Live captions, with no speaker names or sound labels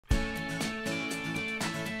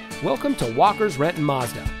Welcome to Walker's Renton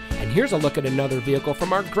Mazda, and here's a look at another vehicle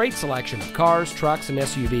from our great selection of cars, trucks, and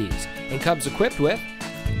SUVs, and comes equipped with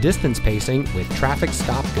distance pacing with traffic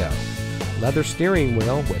stop-go, leather steering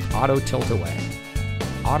wheel with auto tilt-away,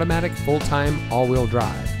 automatic full-time all-wheel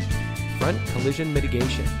drive, front collision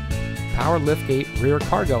mitigation, power liftgate rear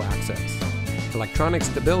cargo access, electronic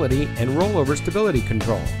stability and rollover stability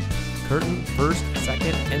control, curtain first,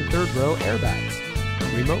 second, and third row airbags,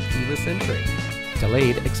 remote keyless entry,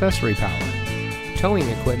 delayed accessory power, towing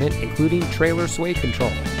equipment including trailer sway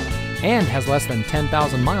control, and has less than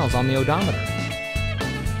 10,000 miles on the odometer.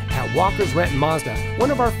 At Walker's Renton Mazda,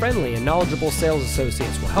 one of our friendly and knowledgeable sales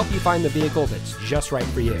associates will help you find the vehicle that's just right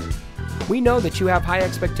for you. We know that you have high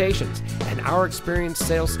expectations, and our experienced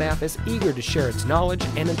sales staff is eager to share its knowledge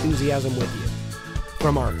and enthusiasm with you.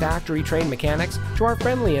 From our factory-trained mechanics to our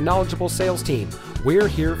friendly and knowledgeable sales team, we're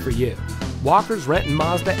here for you. Walker's Renton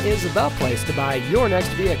Mazda is the place to buy your next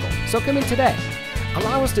vehicle, so come in today.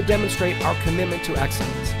 Allow us to demonstrate our commitment to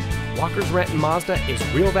excellence. Walker's Renton Mazda is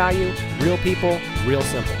real value, real people, real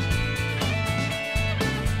simple.